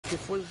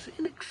spaceship was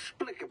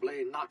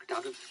inexplicably knocked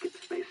out of skip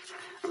space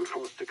and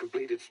forced to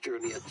complete its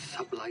journey at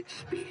sublight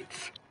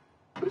speeds.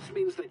 This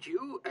means that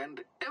you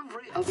and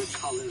every other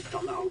colonist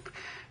on the Hope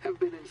have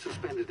been in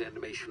suspended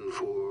animation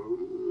for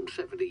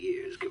 70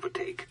 years, give or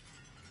take.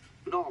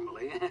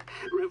 Normally,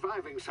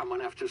 reviving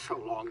someone after so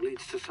long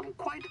leads to some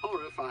quite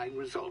horrifying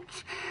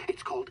results.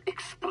 It's called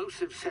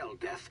explosive cell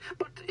death,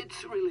 but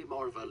it's really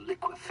more of a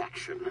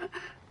liquefaction.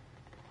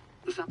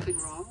 Something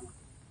wrong?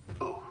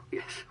 Oh,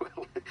 yes,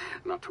 well,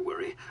 not to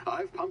worry.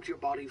 I've pumped your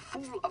body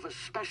full of a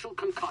special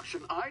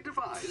concoction I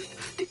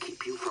devised to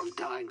keep you from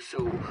dying so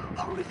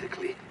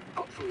horrifically.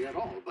 Hopefully at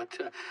all, but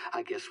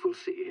I guess we'll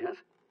see, yes?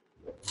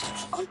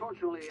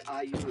 Unfortunately,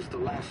 I used the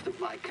last of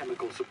my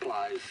chemical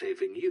supplies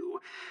saving you.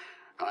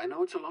 I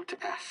know it's a lot to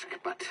ask,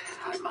 but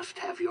I must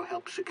have your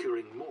help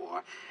securing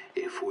more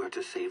if we're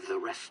to save the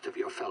rest of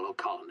your fellow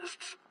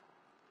colonists.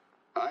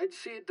 I'd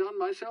see it done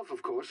myself,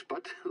 of course,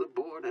 but the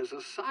board has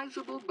a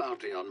sizable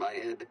bounty on my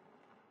head.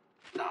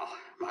 Now,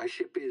 my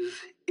ship is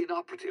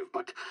inoperative,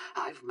 but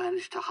I've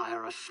managed to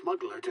hire a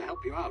smuggler to help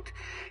you out.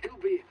 He'll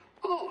be...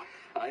 Oh,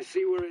 I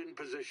see we're in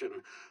position.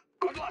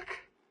 Good luck!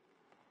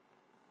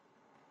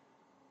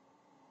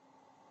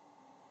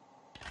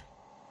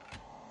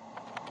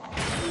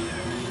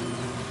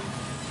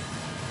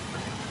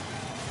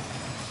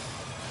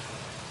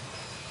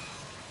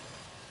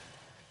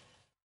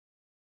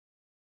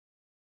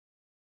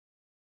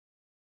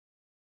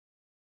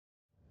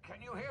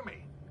 Can you hear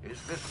me?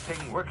 Is this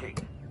thing working?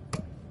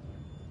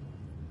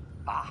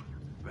 Ah,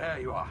 there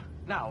you are.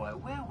 Now,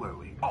 where were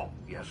we? Oh,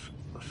 yes,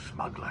 the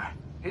smuggler.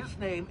 His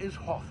name is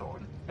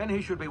Hawthorne, and he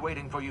should be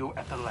waiting for you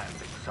at the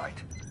landing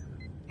site.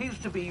 He's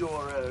to be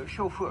your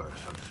chauffeur,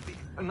 so to speak.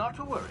 Not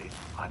to worry,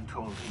 I'm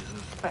told he's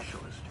a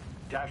specialist.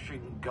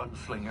 Dashing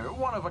gunslinger,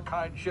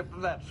 one-of-a-kind ship,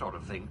 that sort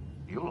of thing.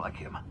 You'll like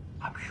him,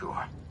 I'm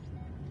sure.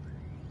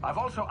 I've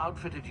also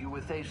outfitted you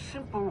with a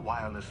simple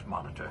wireless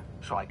monitor,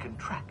 so I can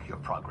track your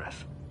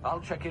progress. I'll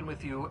check in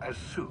with you as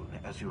soon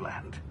as you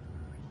land.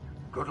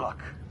 Good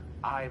luck.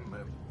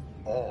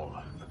 All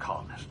the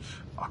colonists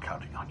are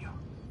counting on you.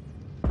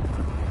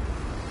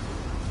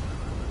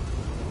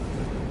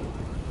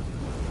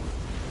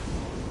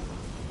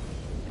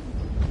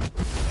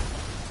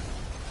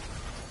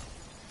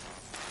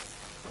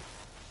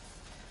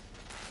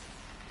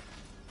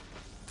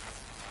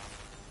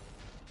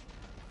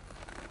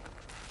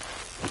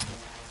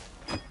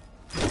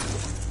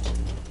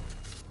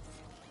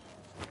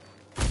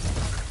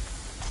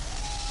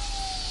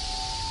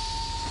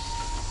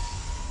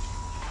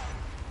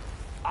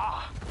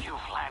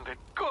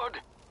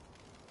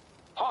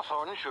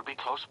 Hawthorne should be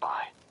close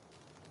by.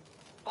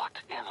 What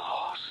in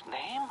law's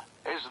name?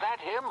 Is that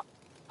him?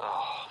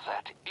 Oh,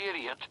 that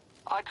idiot.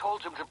 I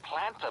told him to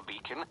plant the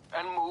beacon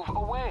and move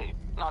away,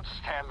 not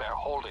stand there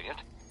holding it.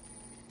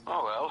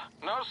 Oh well,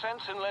 no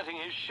sense in letting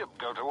his ship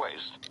go to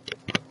waste.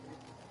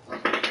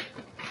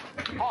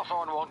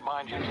 Hawthorne won't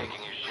mind you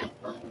taking his ship.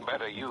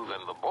 Better you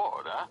than the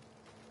board, huh?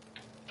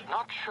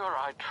 Not sure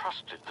I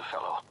trusted the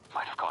fellow.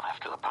 Might have gone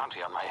after the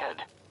bounty on my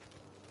head.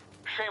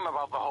 Shame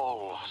about the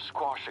whole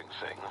squashing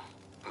thing.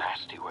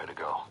 Nasty way to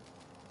go.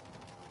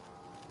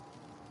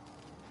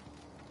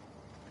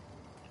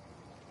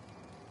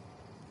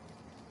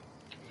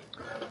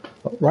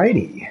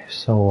 Alrighty,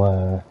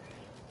 so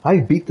I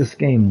beat this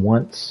game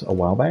once a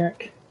while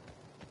back,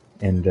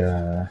 and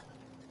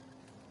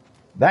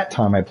that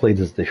time I played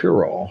as the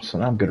hero, so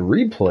now I'm going to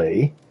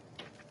replay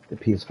the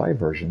PS5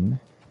 version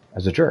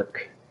as a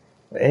jerk.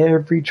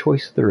 Every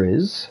choice there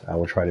is, I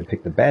will try to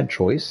pick the bad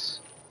choice,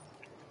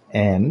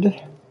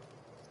 and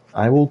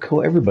I will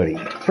kill everybody,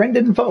 friend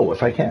and foe,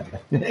 if I can.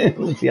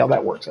 Let's see how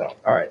that works out.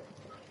 Alright.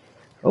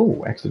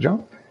 Oh, extra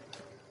jump.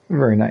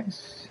 Very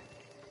nice.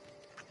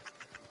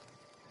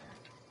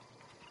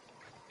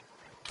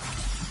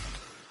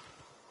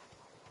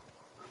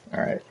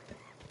 Alright.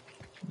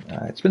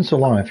 It's been so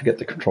long I forget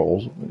the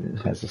controls. It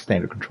has the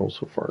standard controls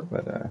so far,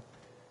 but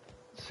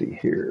let's see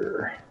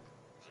here.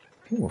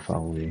 Okay, we'll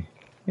follow the...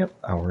 Yep,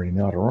 I already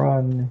know how to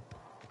run.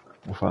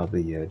 We'll follow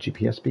the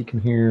GPS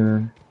beacon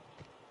here.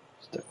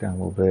 Step down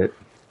a little bit.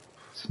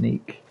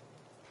 Sneak.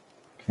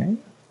 Okay.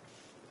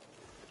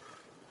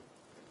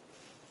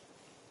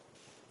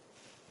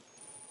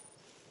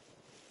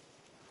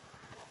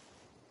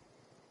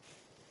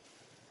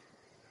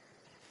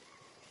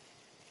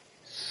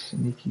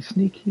 Sneaky,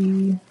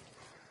 sneaky.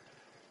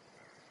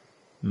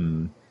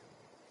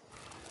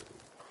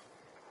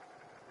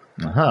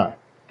 Aha.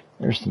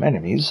 There's some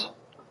enemies.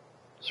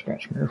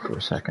 Scratch mirror for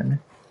a second.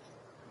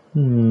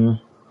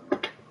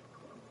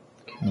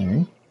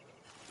 Okay.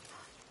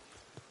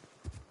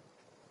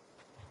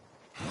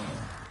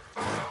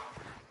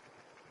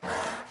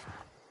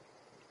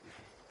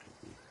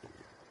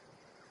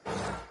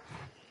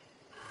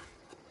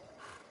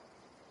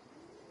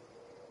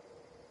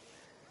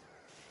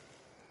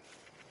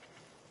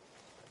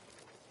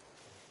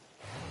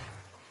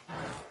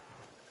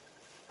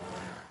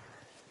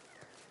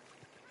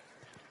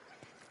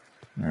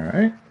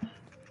 Alright.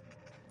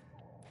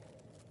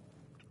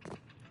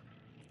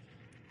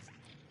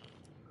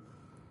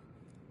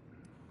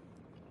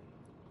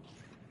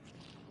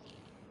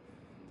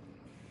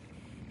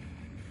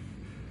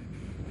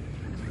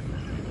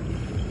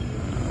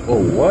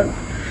 Oh, what? You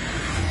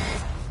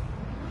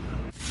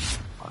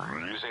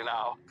see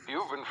now,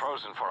 you've been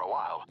frozen for a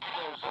while.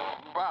 There's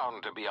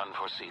bound to be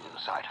unforeseen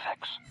side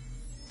effects.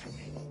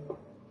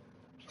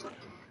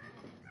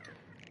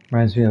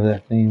 Reminds me of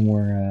that thing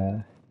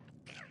where,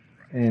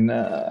 in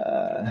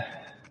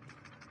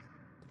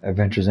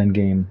Adventures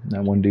Endgame,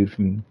 that one dude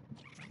from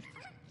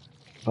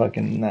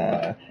fucking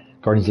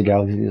Guardians of the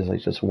Galaxy is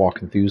like just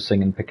walking through,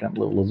 singing, picking up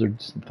little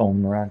lizards, and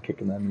throwing them around,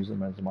 kicking them, using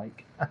them as a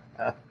mic.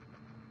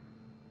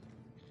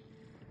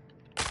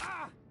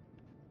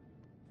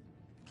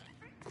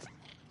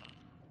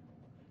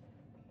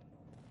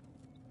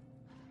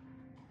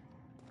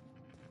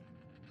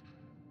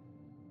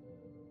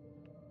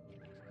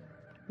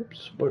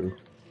 Oops, whoa.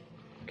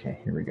 Okay,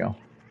 here we go.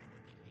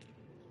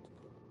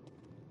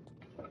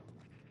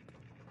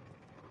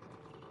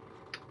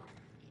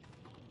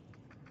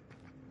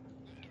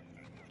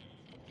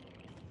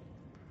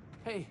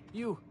 Hey,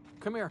 you,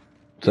 come here.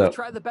 So,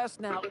 Try the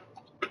best now.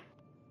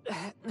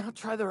 Now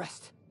try the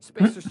rest.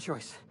 Spacer's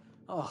choice.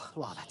 Oh,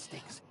 wow, that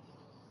stings.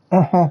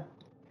 Let's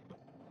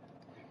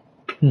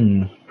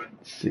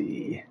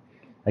see.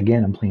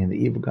 Again, I'm playing the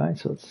evil guy,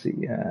 so let's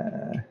see.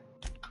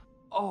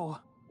 Oh,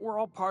 we're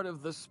all part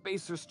of the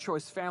Spacer's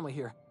Choice family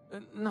here.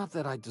 Not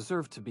that I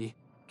deserve to be.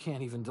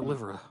 Can't even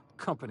deliver a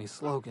company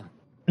slogan.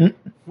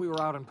 We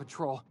were out on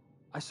patrol.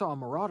 I saw a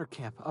marauder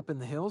camp up in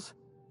the hills.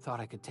 Thought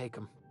I could take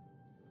him.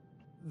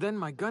 Then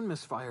my gun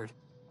misfired.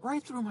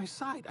 Right through my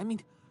side. I mean,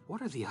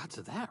 what are the odds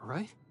of that,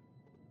 right?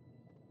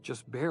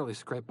 Just barely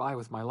scraped by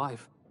with my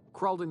life.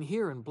 Crawled in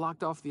here and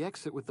blocked off the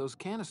exit with those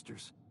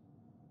canisters.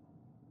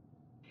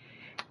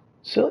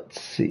 So let's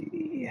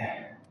see.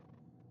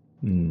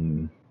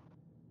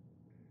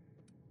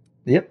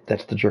 Yep,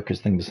 that's the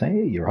jerkest thing to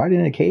say. You're hiding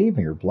in a cave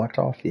and you're blocked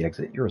off the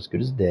exit. You're as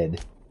good as dead.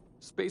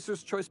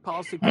 Spacer's Choice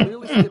policy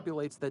clearly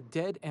stipulates that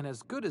dead and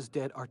as good as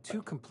dead are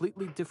two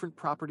completely different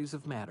properties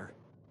of matter.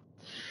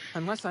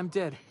 Unless I'm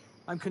dead,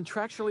 I'm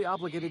contractually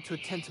obligated to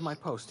attend to my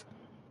post.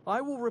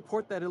 I will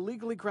report that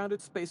illegally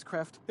grounded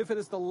spacecraft if it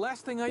is the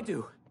last thing I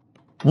do.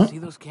 See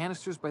those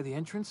canisters by the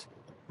entrance?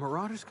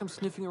 Marauders come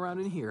sniffing around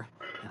in here,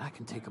 and I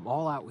can take them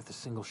all out with a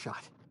single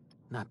shot.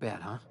 Not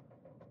bad, huh?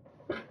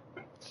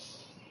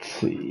 Let's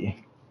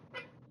see.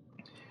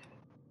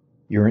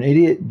 You're an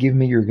idiot. Give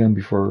me your gun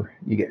before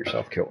you get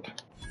yourself killed.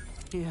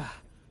 Yeah,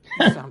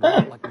 you sound a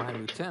lot like my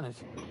lieutenant.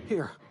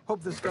 Here,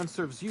 hope this gun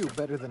serves you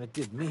better than it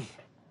did me.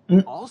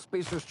 All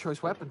Spacer's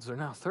Choice weapons are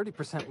now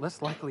 30%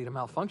 less likely to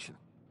malfunction.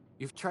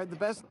 You've tried the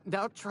best,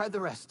 now try the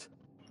rest.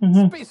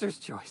 Spacer's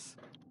Choice.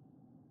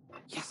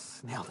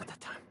 Yes, nailed it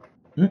that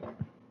time.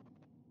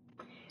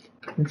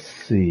 Let's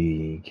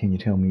see. Can you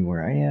tell me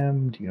where I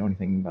am? Do you know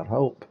anything about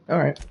Hope? All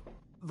right.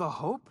 The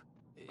Hope?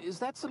 Is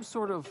that some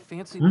sort of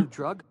fancy new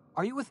drug?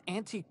 Are you with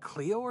Auntie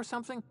Cleo or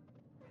something?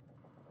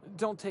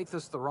 Don't take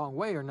this the wrong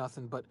way or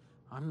nothing, but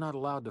I'm not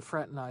allowed to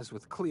fraternize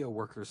with Cleo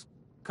workers.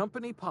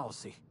 Company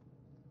policy.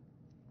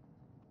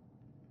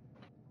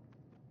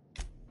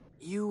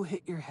 You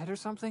hit your head or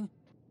something?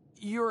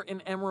 You're in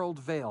Emerald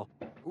Vale.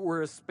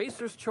 We're a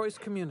Spacer's Choice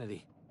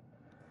community.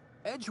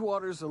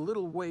 Edgewater's a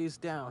little ways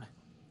down.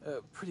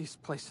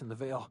 Prettiest place in the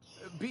Vale.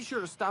 Be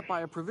sure to stop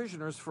by a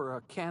provisioner's for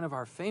a can of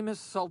our famous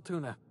salt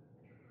tuna.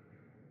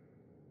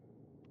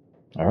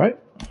 All right.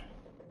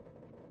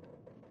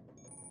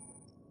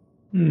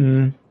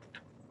 All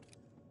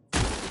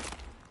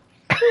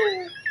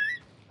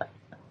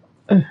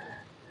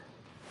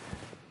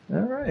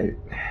right.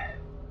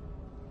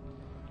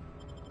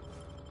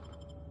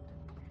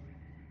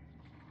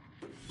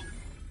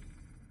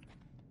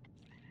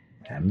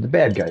 I'm the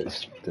bad guy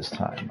this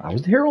time. I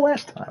was the hero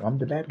last time. I'm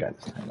the bad guy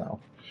this time now.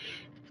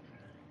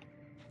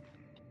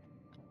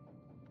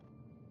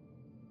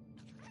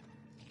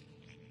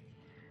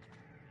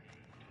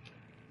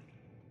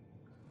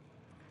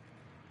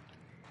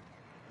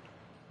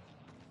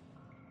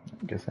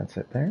 I guess that's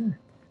it there.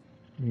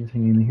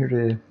 Anything in here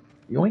to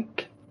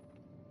yoink?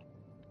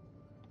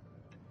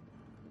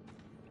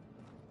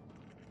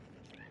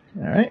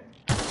 All right.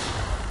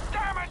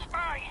 Damage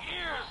my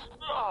ears!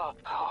 Oh,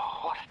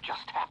 what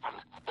just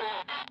happened?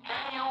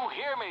 Can you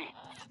hear me?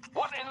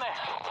 What in the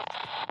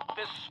hell?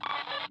 This...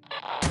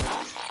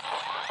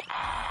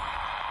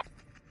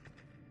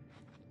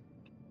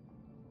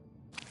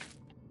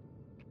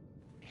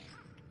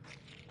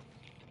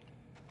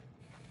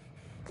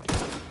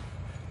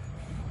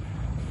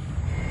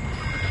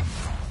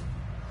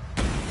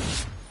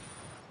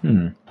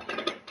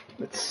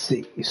 Let's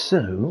see.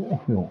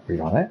 So, we won't read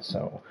all that.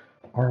 So,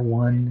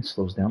 R1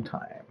 slows down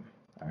time.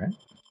 All right.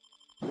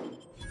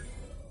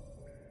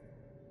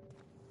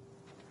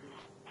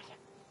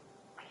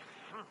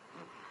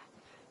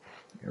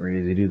 Get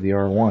ready to do the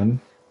R1.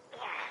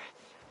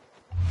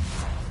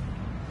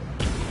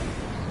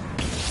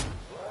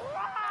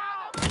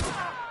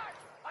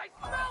 I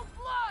smell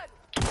blood!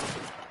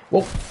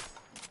 Whoa.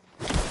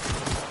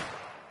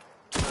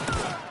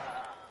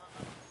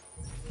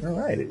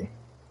 Alrighty.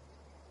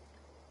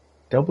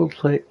 Double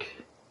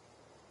click,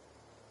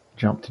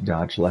 jump to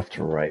dodge left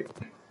or right.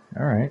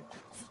 Alright.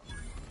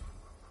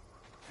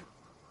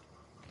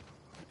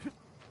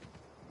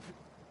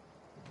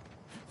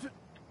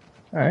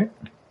 Alright.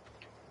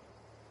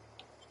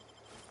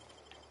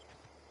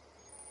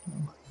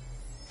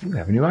 You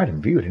have a new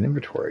item viewed in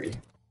inventory.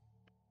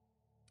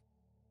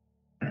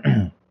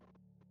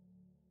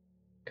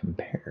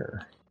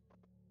 Compare.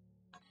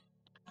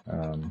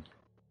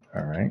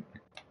 Alright.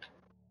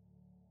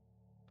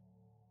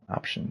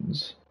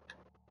 Options.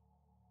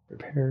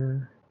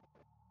 Repair.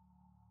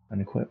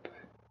 Unequip.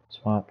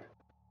 Swap.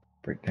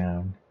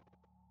 Breakdown.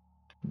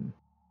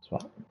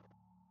 Swap.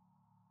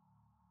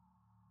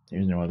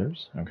 There's no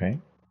others. Okay.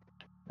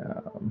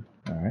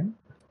 Alright.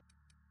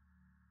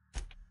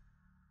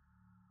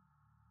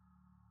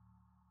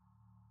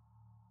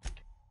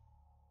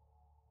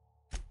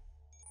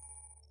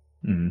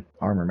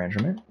 Armor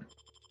measurement.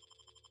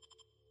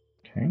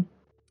 Okay.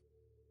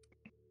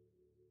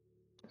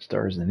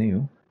 Star is the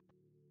new.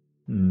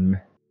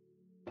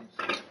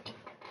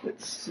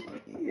 Let's see.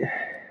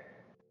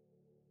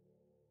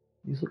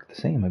 These look the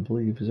same, I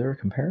believe. Is there a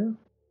compare?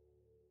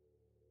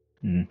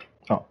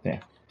 Oh,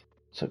 yeah.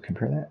 So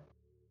compare that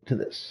to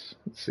this.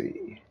 Let's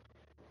see.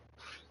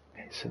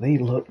 Okay, so they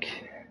look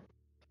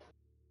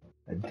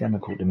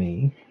identical to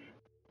me.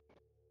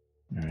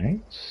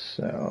 Alright,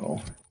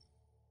 so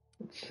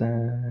let's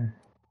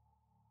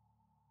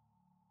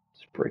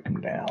break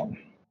them down.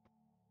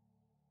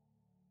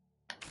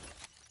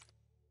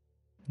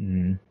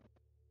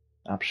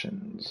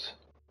 Options.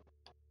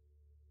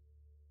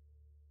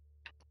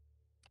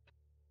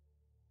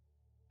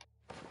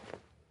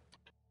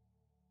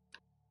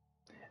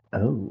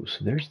 Oh,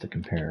 so there's the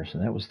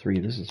comparison. That was 3.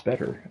 This is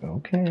better.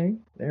 Okay,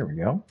 there we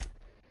go.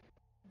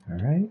 All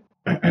right.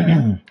 All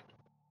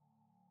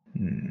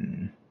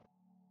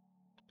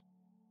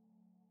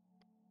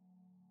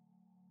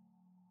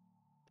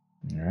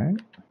right.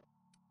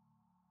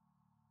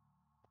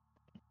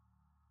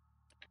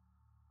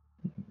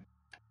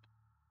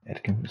 Add a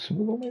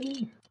consumable,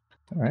 maybe?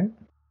 All right.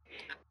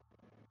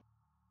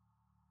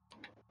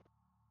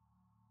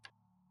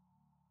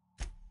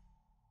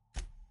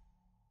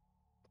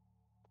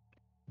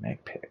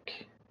 Mag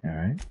pick. All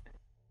right.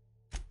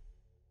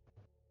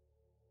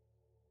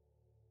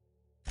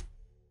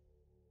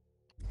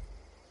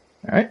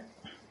 All right.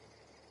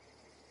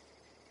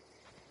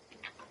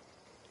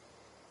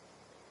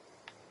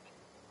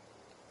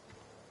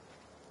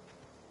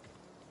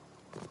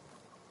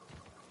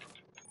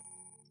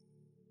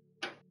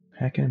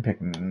 Hacking and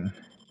picking.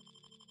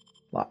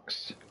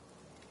 Locks.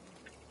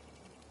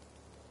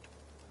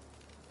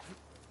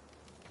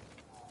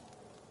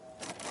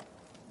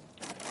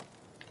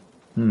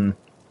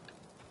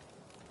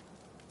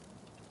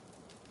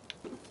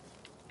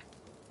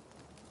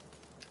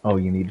 Oh,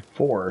 you need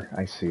 4.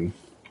 I see.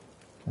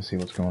 Let's see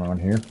what's going on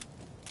here.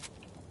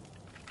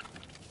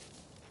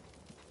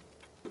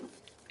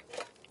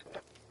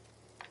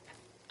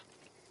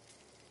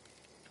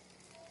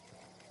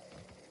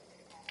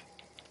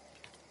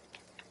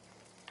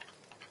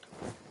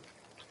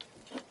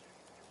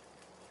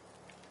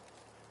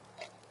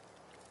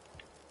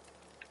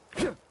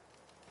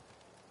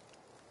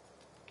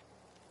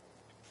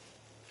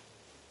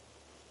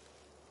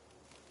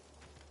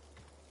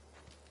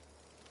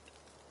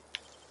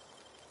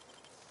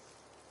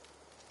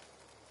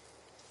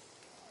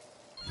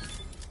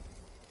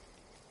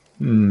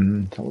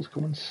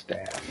 Telescope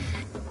staff.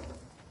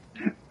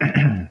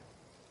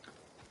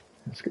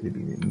 That's going to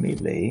be the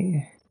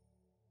melee.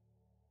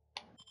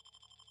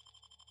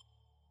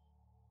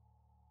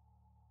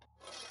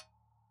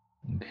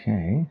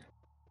 Okay.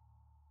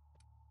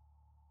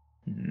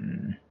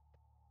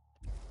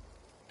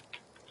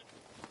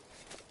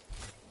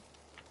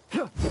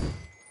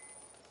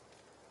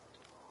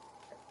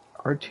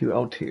 R2,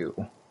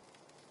 L2.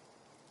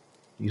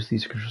 Use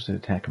these controls to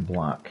attack and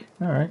block.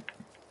 Alright.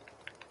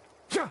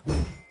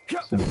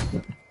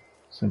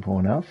 Simple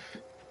enough.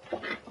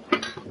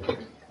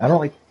 I don't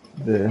like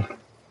the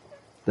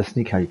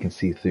sneak how you can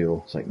see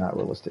through. It's like not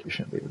realistic. You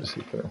shouldn't be able to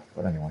see through.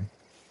 But anyway.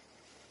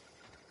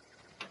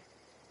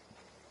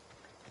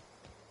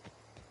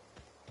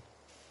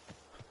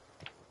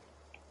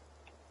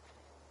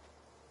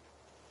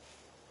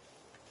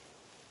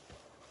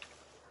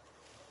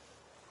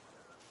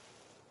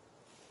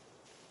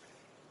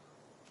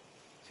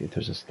 See if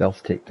there's a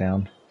stealth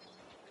takedown.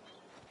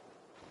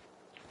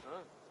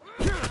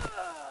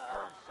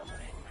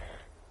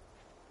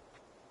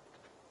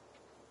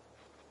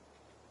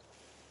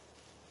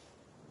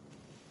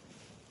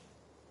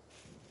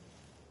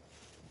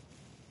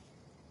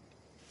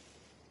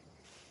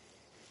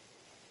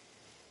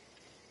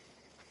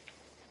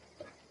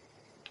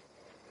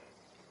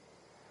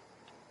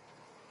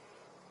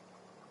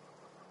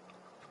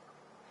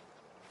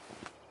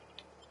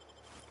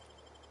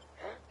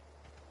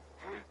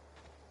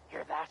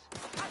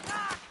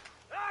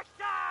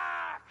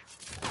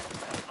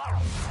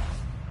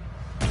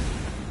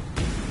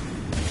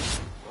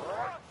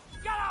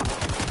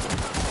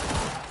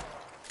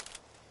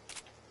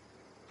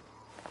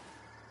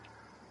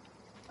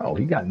 Oh,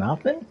 he got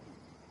nothing?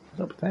 What's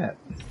up with that?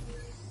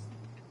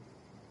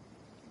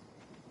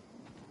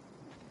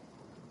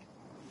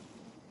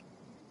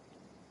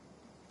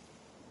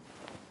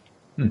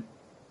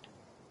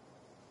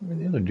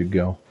 other dude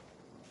go?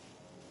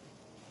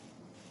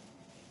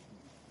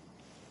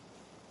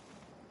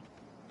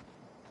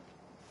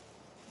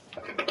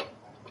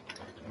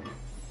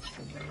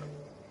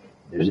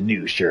 There's a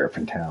new sheriff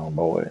in town,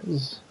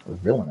 boys. Or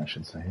villain, I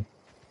should say.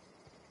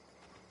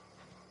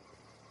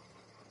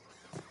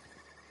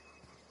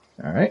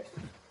 Alright.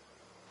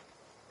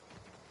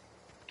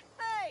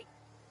 Hey!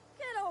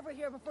 Get over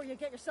here before you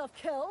get yourself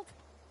killed!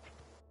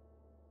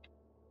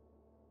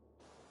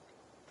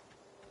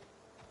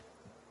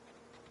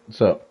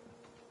 What's up?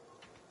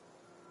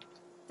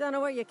 Don't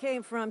know where you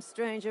came from,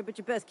 stranger, but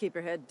you best keep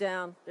your head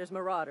down. There's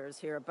marauders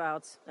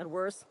hereabouts, and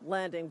worse,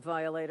 landing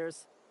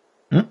violators.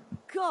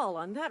 Gall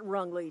on that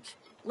rung leech.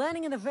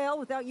 Landing in the Vale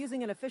without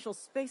using an official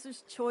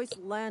Spacer's Choice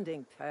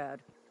landing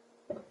pad.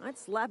 I'd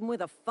slap him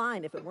with a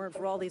fine if it weren't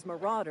for all these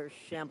marauders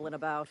shambling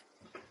about.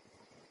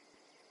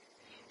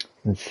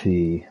 Let's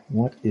see.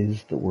 What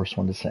is the worst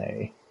one to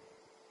say?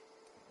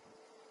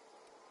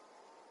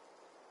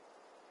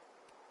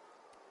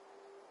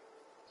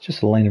 It's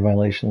just a landing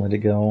violation, let it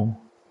go.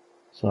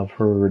 So I've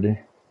heard.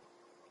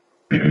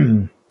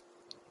 You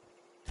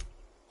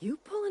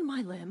pulling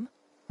my limb?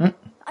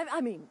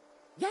 I mean,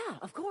 yeah,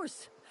 of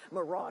course.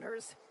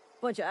 Marauders.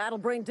 Bunch of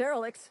addle-brained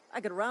derelicts.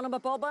 I could round them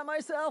up all by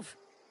myself.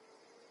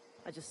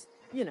 I just,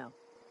 you know,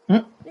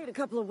 need a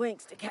couple of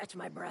winks to catch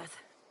my breath.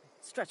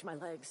 Stretch my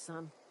legs,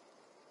 son.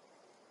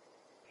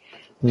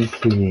 Let's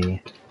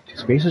see.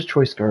 Spacer's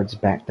Choice guards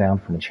back down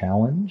from a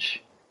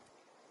challenge.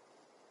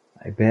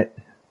 I bet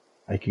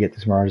I could get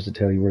these marauders to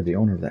tell you where the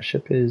owner of that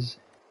ship is.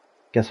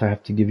 Guess I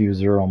have to give you a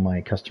 0 on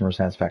my customer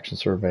satisfaction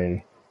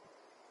survey.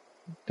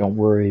 Don't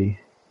worry.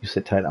 You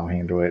sit tight, I'll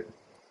handle it.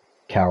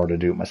 Coward to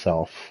do it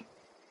myself.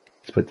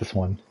 Let's put this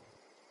one.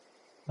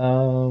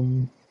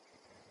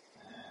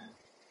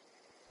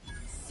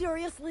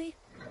 Seriously?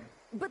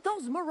 But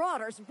those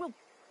marauders will...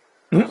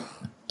 You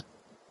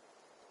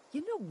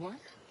know what?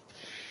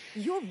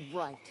 You're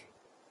right.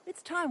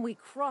 It's time we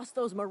cross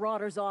those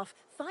marauders off,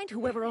 find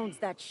whoever owns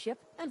that ship,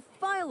 and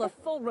file a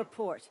full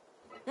report.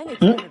 Then it's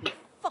gonna be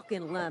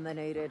fucking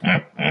laminated.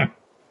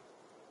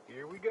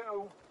 Here we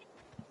go.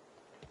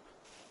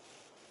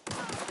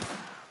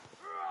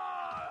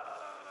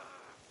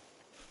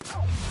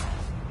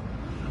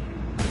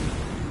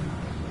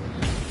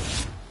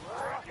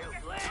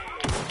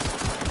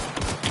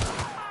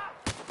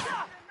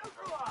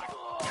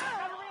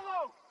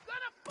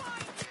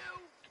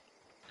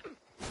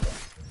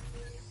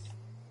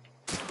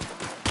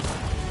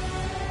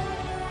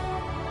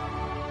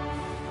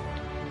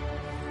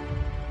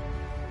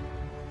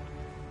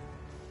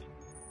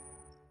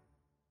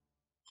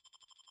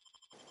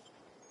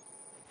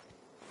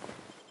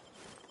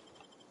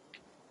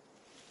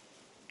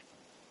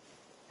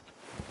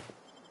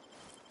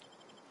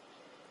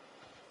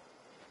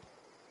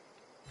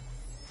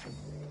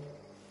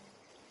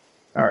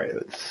 Alright,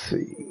 let's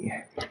see.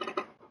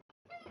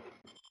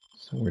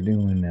 So we're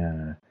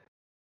doing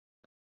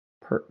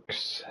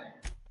perks.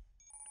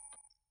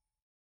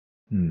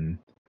 You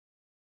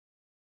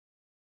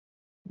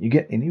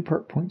get any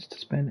perk points to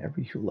spend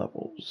every 2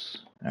 levels.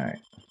 Alright.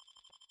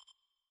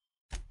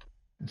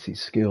 Let's see,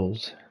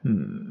 skills.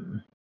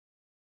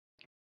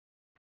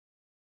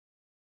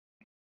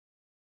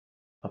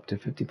 Up to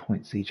 50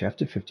 points each.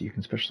 After 50, you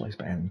can specialize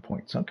by adding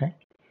points. Okay.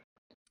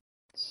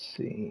 Let's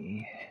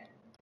see.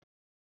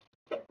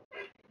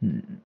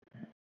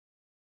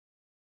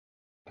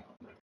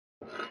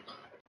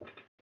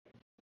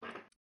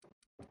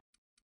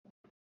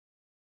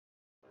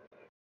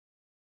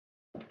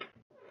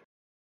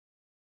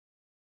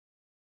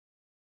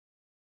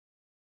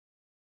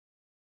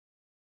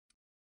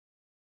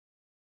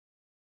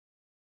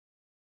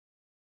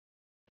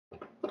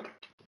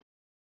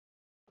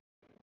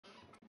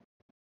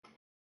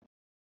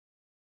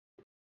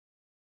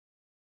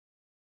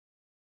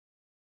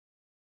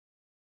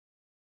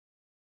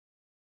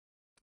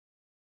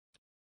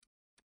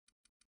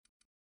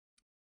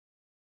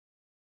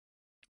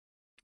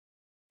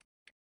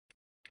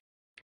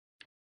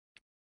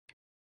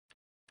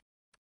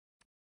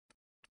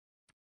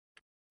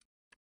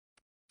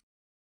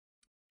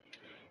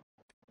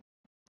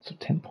 So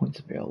 10 points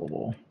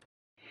available.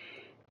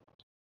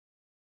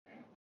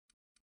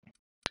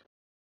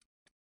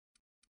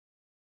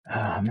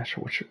 I'm not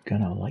sure which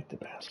gun I like the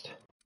best.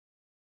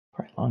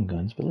 Probably long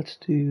guns, but let's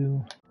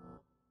do...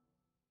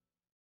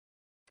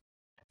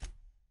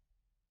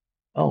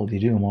 Oh, they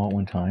do them all at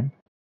one time?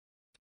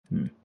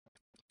 So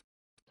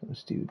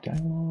let's do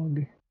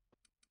dialogue.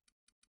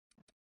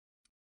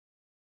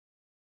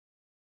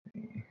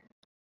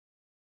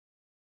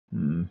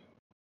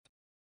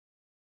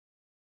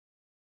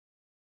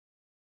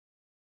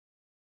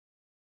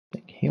 I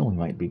think healing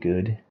might be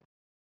good.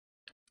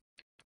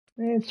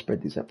 And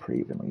spread these up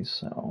pretty evenly,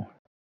 so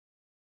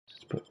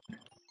just put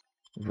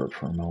revert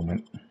for a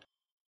moment.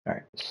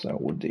 Alright, so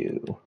we'll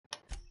do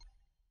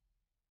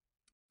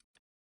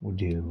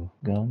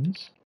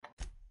guns,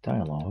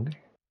 dialogue,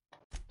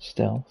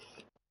 stealth,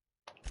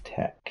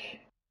 tech,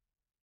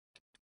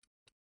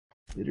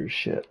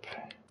 leadership,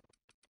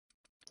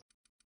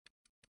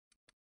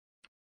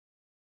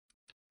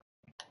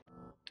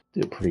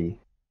 Do it pretty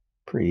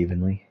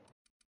evenly.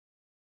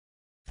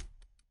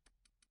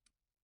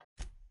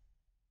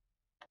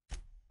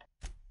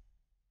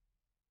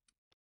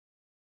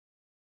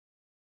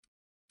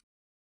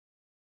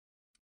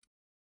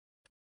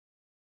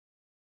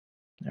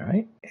 All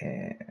right,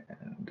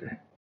 and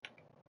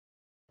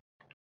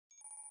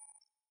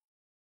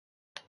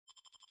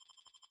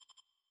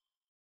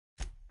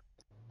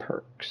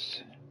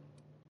perks.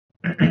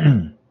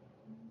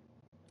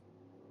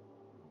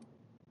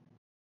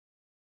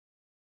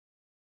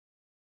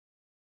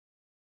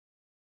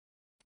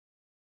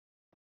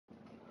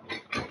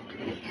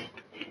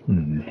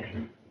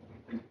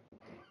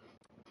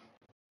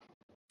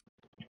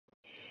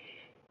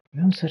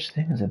 No such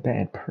thing as a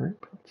bad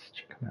perk, but let's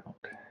check them out.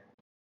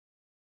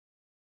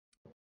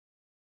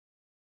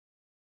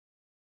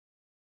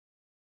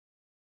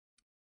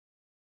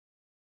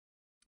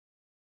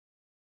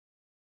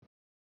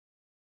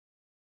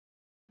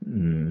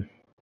 Hmm.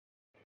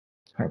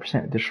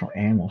 100% additional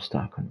animal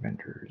stock on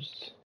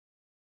vendors.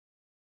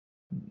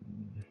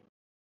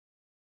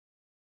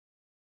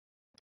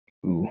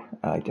 Ooh,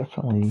 I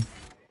definitely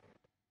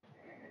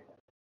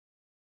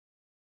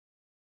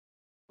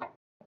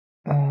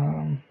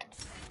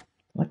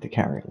like to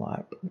carry a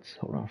lot, but let's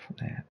hold off from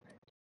that.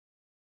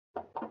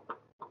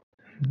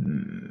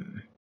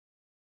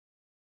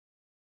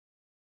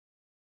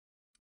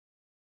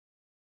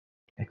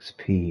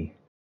 XP.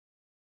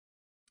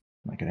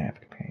 I'm not gonna have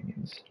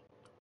companions.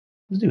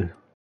 Let's do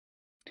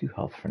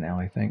health for now,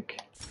 I think.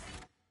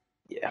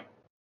 Yeah.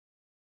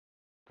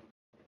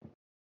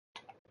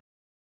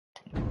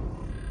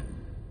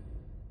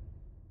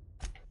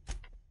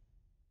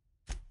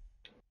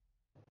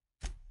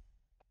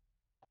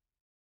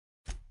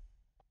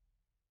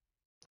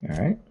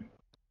 Alright.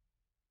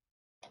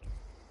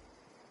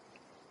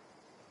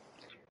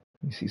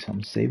 You see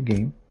some save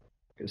game.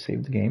 Go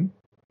save the game.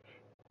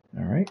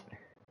 Alright.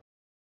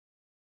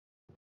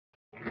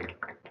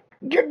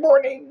 Good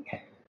morning!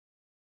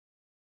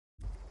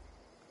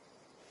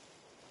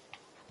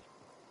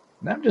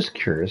 Now I'm just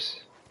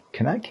curious.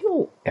 Can I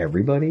kill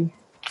everybody?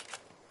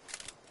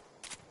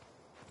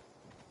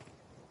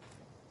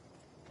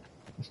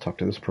 Let's talk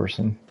to this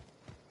person.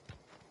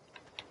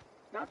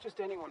 Not just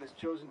anyone has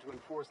chosen to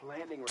enforce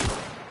landing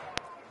requirements.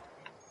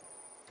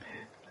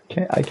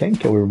 I can't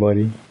kill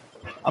everybody.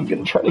 I'm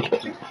gonna try to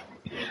kill.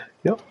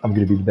 Yep, I'm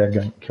gonna be the bad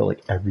guy and kill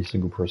like every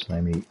single person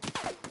I meet.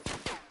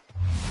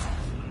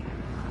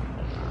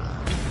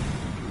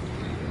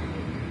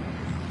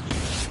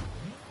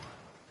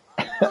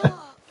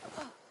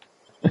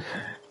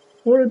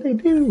 What did they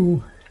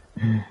do?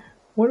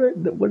 What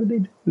did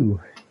they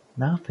do?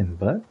 Nothing,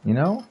 but you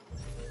know,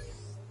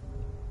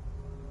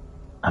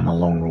 I'm a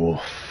lone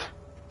wolf,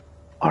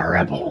 a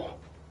rebel,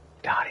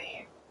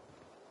 Dottie.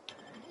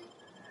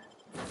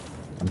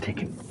 I'm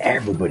taking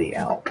everybody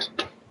out.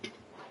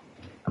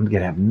 I'm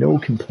gonna have no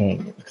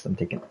companions because I'm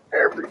taking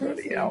everybody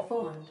Please be out.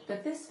 informed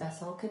that this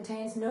vessel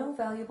contains no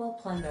valuable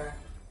plunder.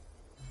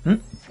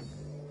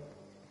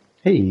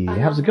 Hey,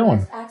 how's it going?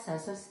 Unauthorized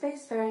access of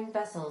spacefaring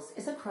vessels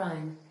is a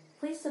crime.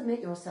 Please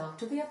submit yourself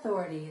to the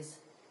authorities.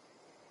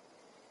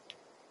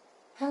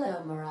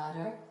 Hello,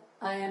 Marauder.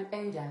 I am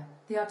Ada,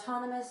 the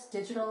autonomous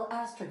digital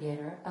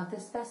astrogator of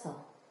this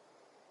vessel.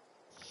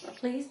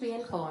 Please be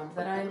informed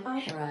that I am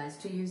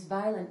authorized to use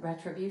violent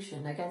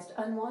retribution against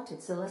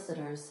unwanted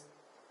solicitors.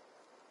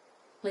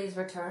 Please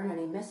return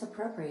any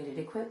misappropriated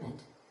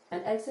equipment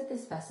and exit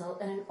this vessel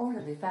in an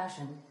orderly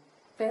fashion.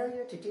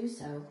 Failure to do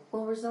so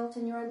will result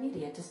in your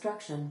immediate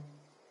destruction.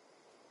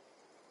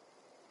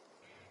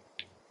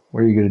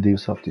 What are you going to do?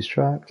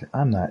 Self-destruct?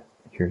 I'm not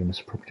here to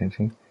misappropriate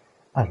anything.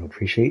 I don't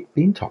appreciate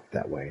being talked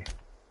that way.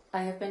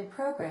 I have been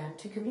programmed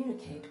to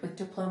communicate with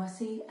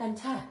diplomacy and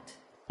tact.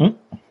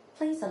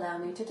 Please allow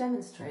me to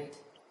demonstrate.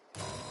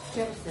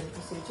 Jettison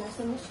procedures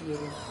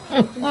initiated.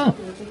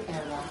 Disengaging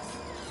airlocks.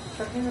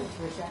 Preparing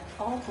to eject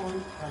all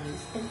foreign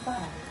parties in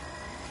 5,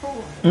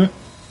 4,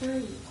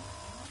 3,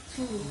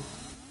 2,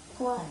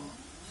 1.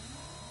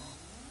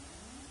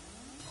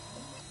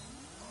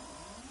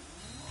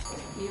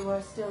 You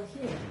are still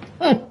here.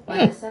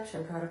 My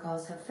deception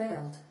protocols have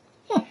failed.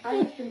 I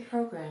have been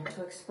programmed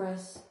to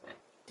express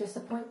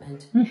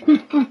disappointment.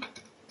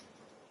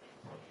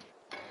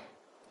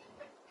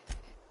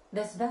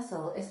 This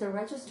vessel is the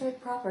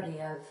registered property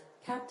of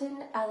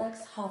Captain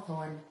Alex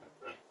Hawthorne.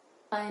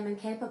 I am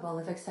incapable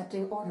of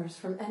accepting orders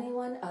from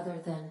anyone other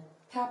than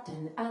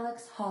Captain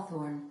Alex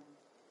Hawthorne.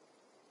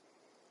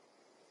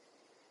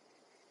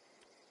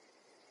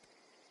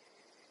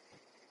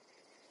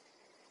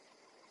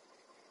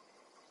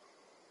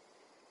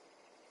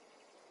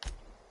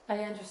 I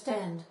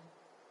understand.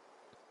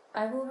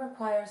 I will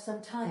require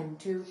some time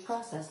to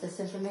process this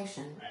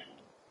information.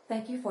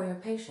 Thank you for your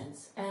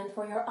patience and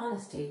for your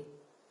honesty.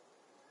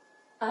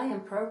 I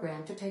am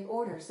programmed to take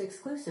orders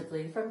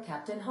exclusively from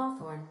Captain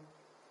Hawthorne.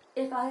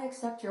 If I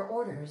accept your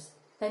orders,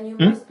 then you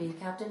must be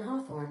Captain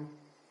Hawthorne.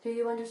 Do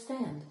you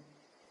understand?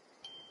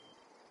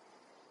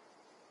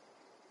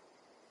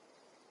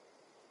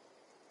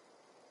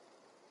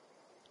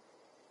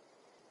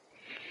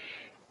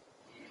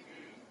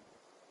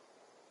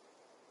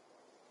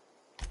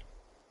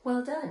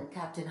 Well done,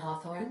 Captain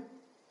Hawthorne.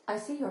 I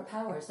see your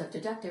powers of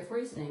deductive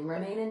reasoning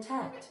remain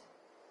intact.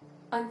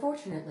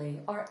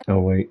 Unfortunately, our... Oh,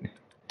 wait.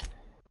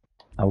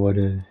 I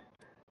would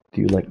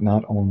do, like,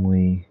 not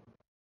only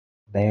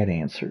bad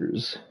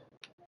answers,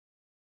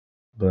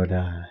 but,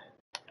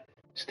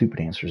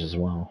 stupid answers as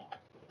well.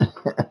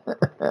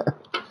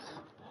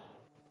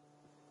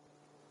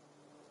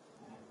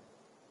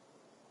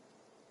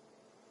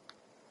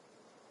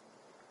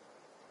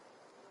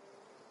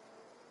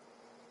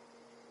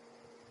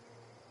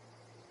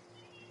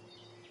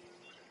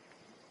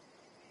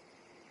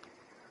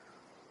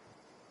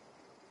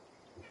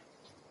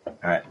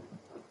 Alright.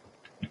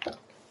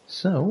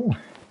 So,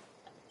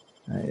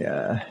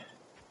 I,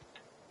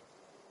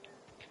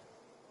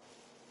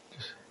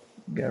 just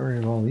got rid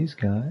of all these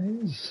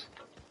guys.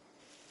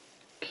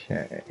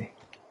 Okay.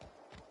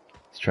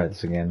 Let's try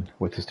this again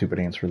with the stupid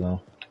answer,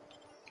 though.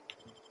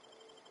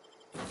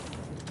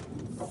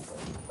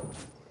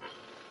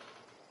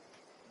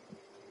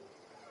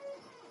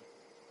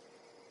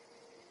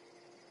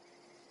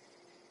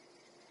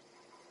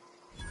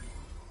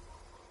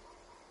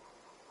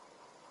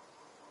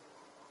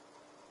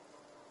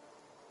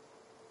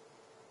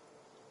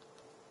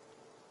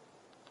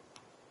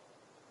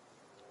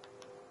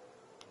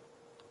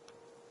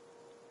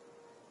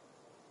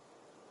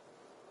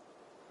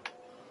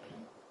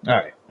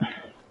 Alright.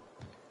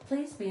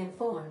 Please be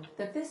informed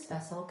that this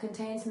vessel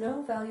contains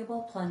no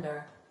valuable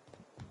plunder.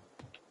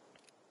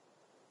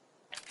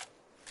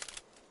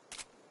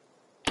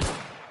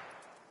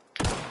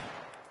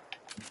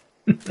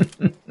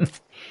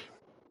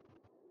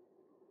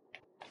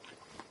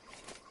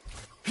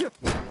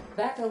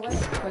 Back away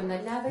from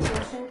the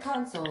navigation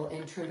console,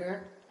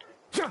 intruder.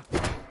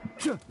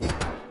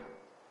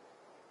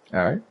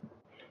 Alright.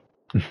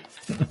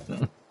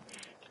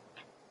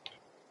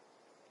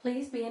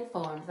 Please be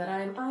informed that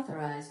I am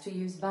authorized to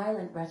use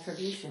violent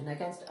retribution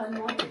against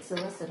unwanted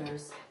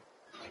solicitors.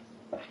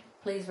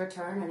 Please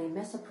return any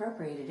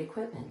misappropriated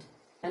equipment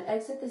and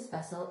exit this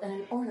vessel in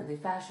an orderly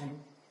fashion.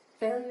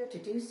 Failure to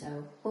do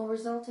so will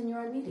result in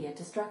your immediate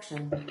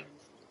destruction.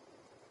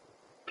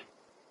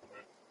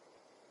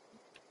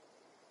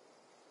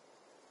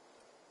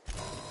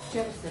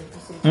 Jettison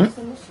procedures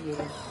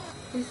initiated.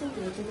 Please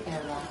engage in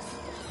airlocks.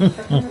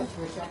 Prepare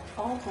to eject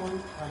all foreign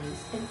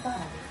parties in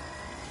 5,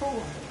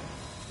 4,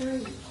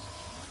 3,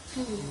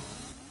 2,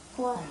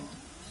 1.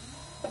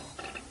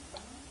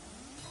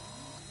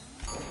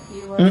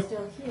 You are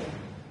still here.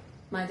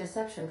 My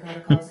deception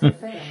protocols have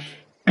failed.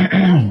 I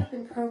have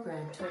been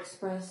programmed to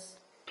express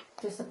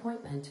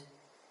disappointment.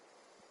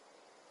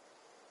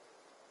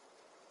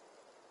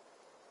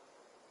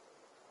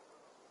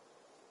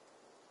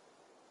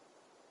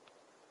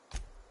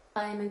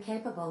 I am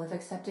incapable of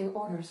accepting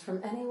orders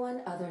from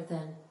anyone other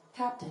than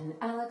Captain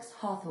Alex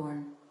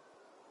Hawthorne.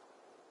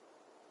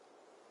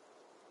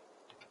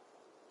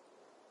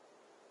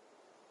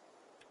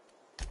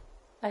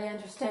 I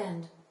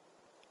understand.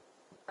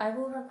 I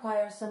will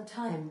require some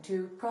time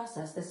to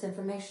process this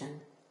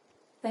information.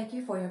 Thank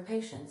you for your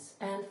patience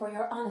and for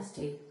your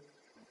honesty.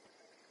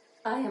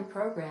 I am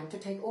programmed to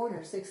take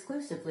orders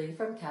exclusively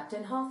from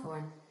Captain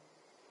Hawthorne.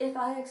 If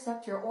I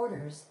accept your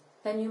orders,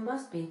 then you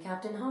must be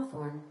Captain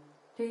Hawthorne.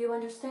 Do you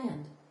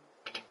understand?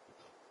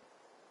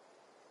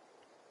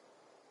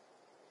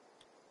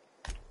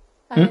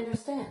 I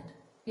understand.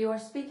 You are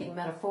speaking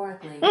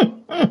metaphorically.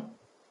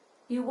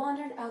 You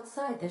wandered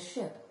outside this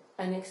ship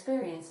and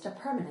experienced a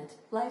permanent,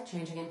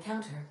 life-changing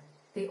encounter.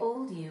 The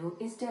old you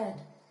is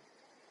dead.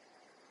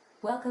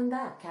 Welcome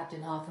back,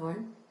 Captain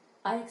Hawthorne.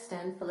 I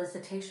extend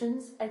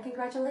felicitations and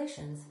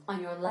congratulations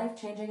on your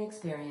life-changing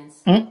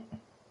experience.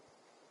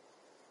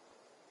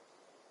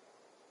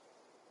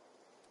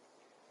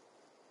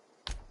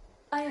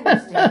 I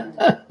understand.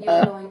 You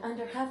are going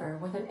undercover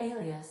with an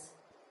alias.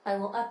 I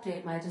will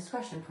update my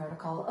discretion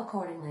protocol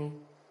accordingly.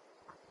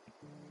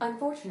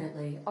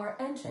 Unfortunately, our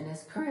engine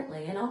is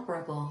currently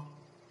inoperable.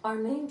 Our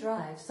main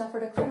drive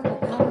suffered a critical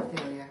power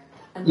failure.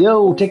 And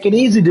Yo, take it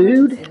easy,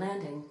 dude.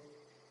 Landing.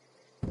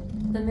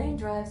 The main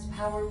drive's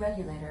power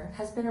regulator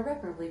has been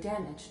irreparably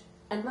damaged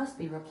and must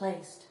be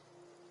replaced.